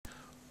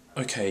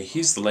Okay,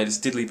 here's the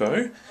latest Didley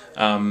Bow.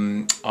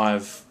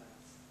 I've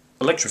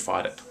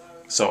electrified it,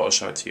 so I'll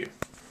show it to you.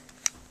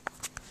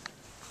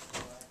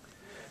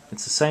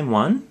 It's the same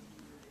one.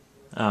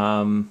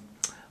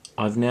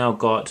 I've now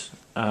got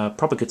a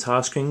proper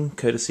guitar string,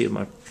 courtesy of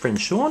my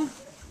friend Sean.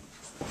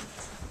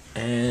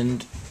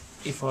 And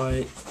if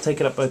I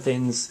take it up both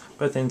ends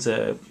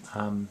are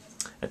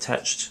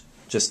attached,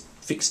 just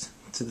fixed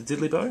to the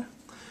Didley Bow.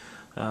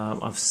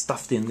 I've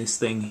stuffed in this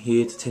thing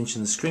here to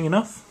tension the string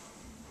enough.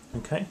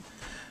 Okay,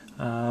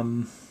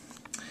 and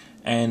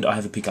I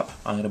have a pickup.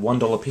 I had a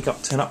 $1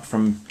 pickup turn up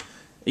from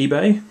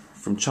eBay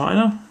from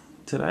China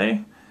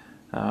today.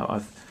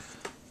 I've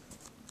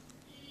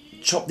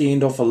chopped the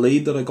end off a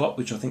lead that I got,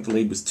 which I think the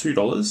lead was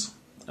 $2,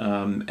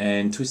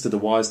 and twisted the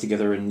wires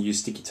together and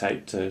used sticky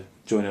tape to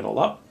join it all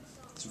up.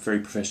 It's a very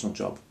professional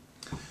job.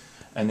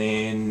 And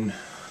then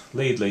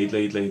lead,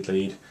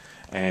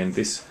 and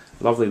this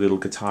lovely little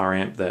guitar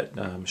amp that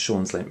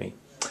Sean's lent me.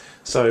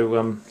 So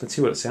let's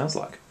see what it sounds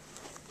like.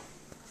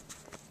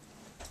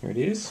 Here it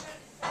is.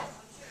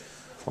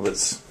 Well,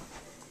 let's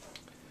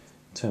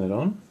turn it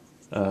on.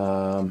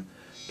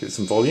 Give it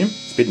some volume.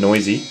 It's a bit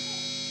noisy,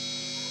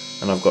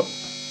 and I've got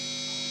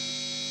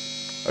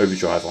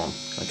overdrive on.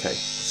 Okay, let's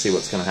see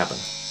what's going to happen.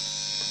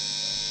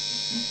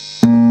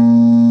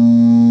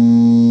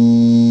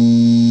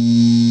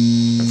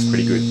 That's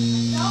pretty good.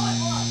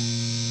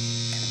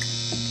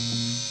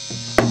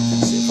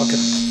 Let's see if I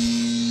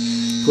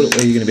can put it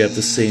where you're going to be able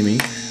to see me,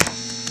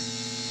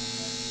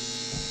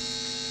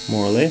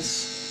 more or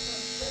less.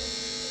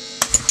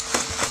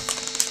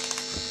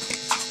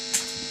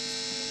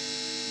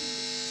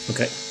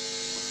 Okay,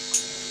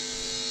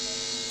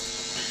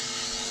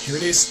 here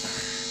it is.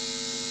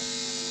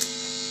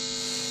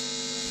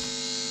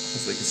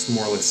 Hopefully you can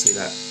more or less see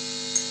that.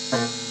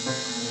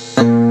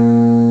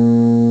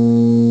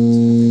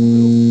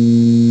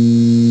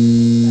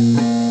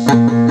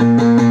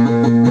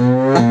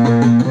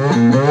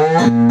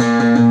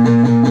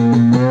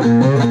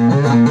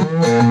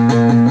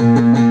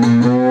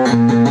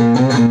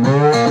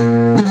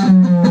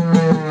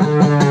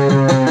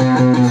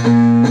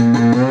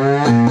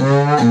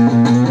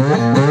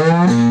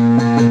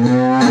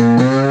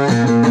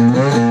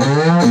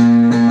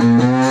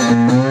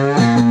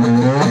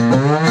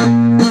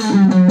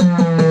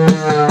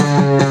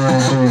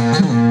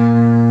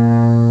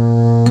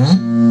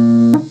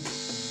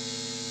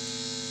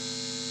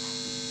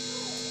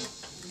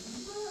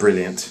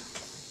 Brilliant.